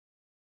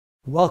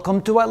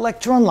Welcome to our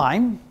lecture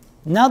online.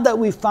 Now that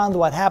we've found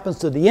what happens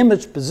to the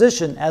image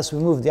position as we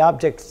move the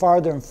object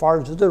farther and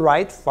farther to the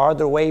right,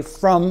 farther away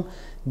from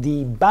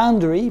the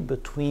boundary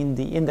between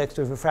the index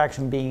of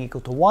refraction being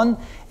equal to 1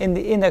 and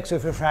the index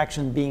of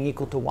refraction being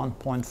equal to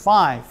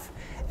 1.5.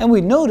 And we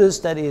notice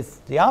that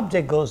if the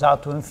object goes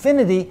out to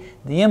infinity,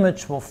 the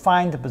image will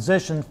find the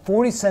position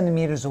 40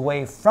 centimeters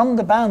away from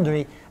the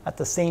boundary at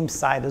the same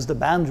side as the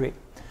boundary.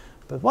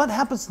 But what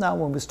happens now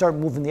when we start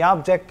moving the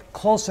object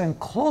closer and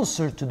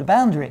closer to the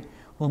boundary?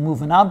 We'll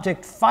move an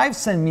object 5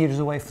 centimeters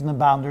away from the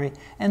boundary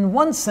and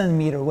 1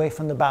 centimeter away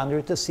from the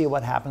boundary to see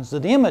what happens to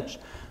the image.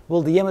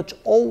 Will the image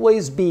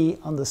always be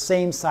on the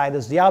same side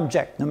as the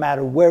object, no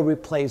matter where we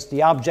place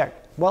the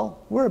object? Well,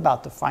 we're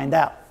about to find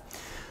out.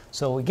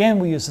 So again,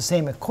 we use the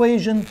same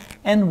equation,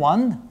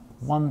 n1,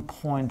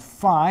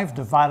 1.5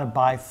 divided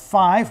by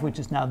 5, which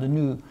is now the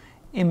new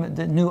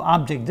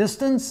object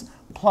distance,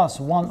 plus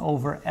 1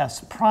 over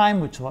s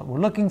prime, which is what we're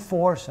looking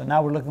for. So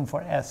now we're looking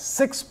for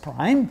s6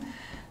 prime.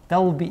 That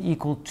will be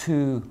equal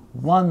to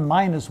 1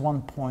 minus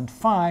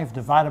 1.5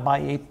 divided by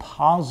a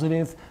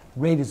positive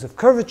radius of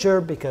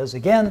curvature, because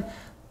again,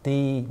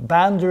 the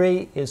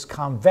boundary is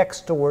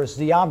convex towards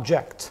the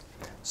object.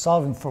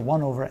 Solving for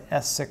 1 over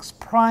s6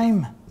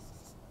 prime,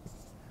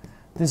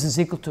 this is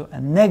equal to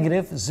a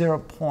negative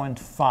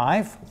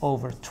 0.5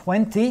 over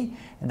 20,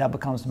 and that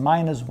becomes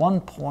minus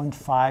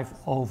 1.5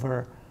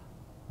 over,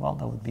 well,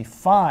 that would be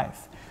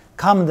 5.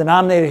 Common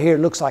denominator here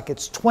looks like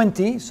it's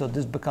 20, so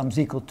this becomes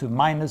equal to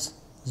minus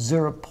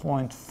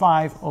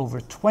 0.5 over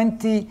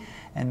 20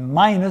 and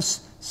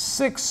minus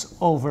 6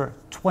 over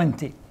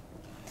 20.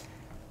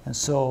 And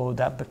so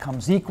that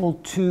becomes equal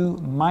to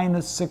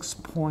minus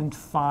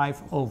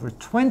 6.5 over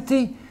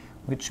 20,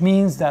 which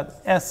means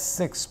that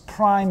S6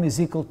 prime is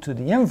equal to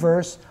the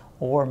inverse,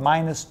 or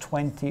minus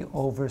 20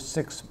 over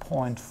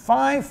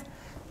 6.5.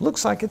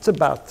 Looks like it's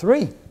about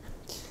 3.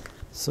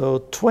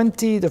 So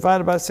 20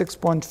 divided by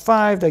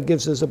 6.5, that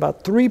gives us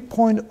about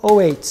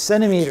 3.08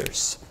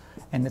 centimeters.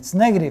 And it's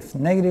negative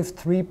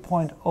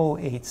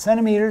 3.08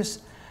 centimeters.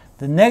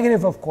 The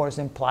negative, of course,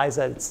 implies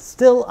that it's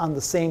still on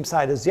the same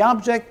side as the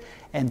object,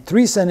 and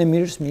 3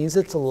 centimeters means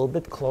it's a little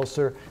bit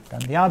closer than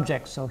the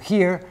object. So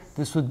here,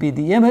 this would be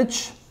the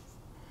image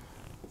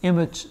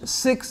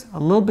 6, a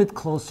little bit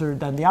closer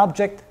than the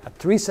object at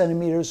 3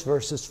 centimeters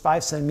versus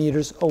 5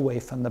 centimeters away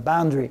from the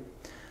boundary.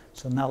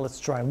 So now let's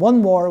try one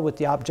more with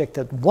the object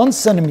at 1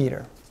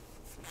 centimeter.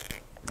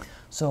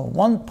 So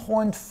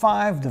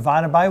 1.5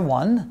 divided by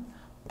 1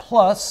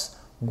 plus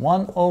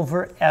 1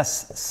 over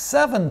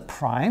s7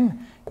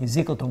 prime is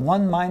equal to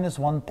 1 minus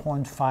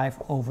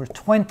 1.5 over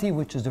 20,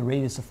 which is the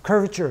radius of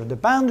curvature of the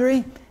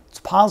boundary. It's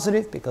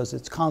positive because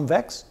it's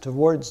convex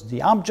towards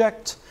the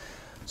object.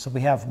 So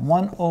we have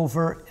 1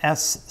 over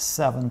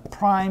s7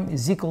 prime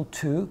is equal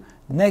to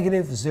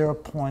negative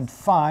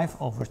 0.5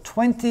 over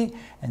 20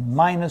 and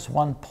minus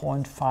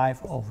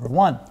 1.5 over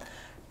 1.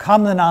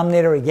 Common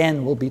denominator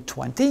again will be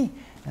 20.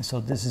 And so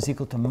this is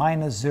equal to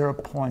minus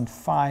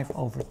 0.5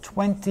 over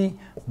 20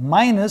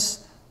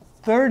 minus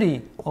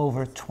 30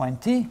 over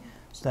 20.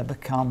 So that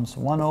becomes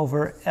 1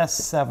 over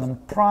s7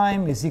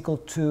 prime is equal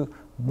to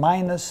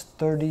minus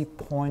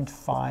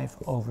 30.5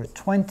 over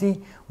 20,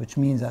 which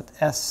means that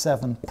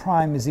s7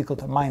 prime is equal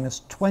to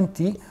minus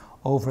 20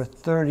 over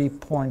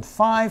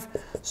 30.5.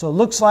 So it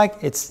looks like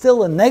it's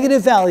still a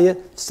negative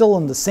value, still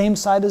on the same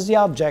side as the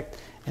object,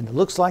 and it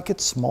looks like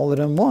it's smaller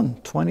than 1.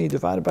 20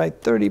 divided by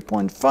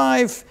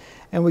 30.5,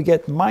 and we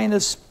get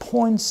minus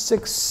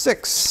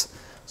 0.66.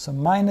 So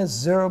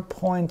minus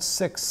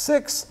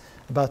 0.66,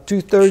 about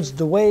 2/3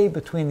 the way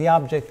between the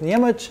object and the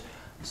image.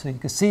 So you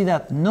can see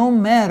that no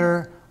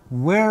matter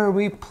where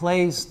we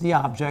place the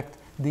object,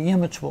 the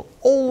image will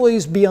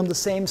always be on the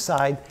same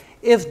side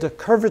if the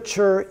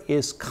curvature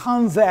is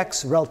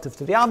convex relative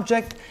to the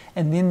object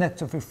and the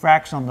index of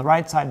refraction on the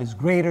right side is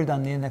greater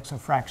than the index of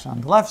refraction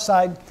on the left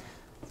side.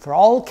 For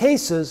all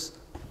cases,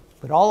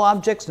 with all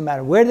objects, no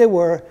matter where they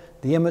were,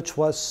 the image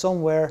was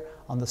somewhere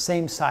on the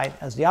same side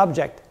as the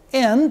object.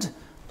 And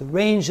the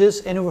range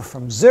is anywhere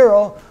from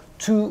 0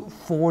 to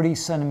 40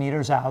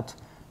 centimeters out.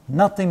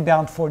 Nothing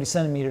beyond 40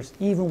 centimeters,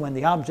 even when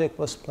the object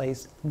was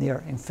placed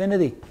near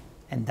infinity.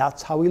 And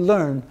that's how we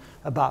learn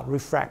about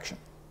refraction.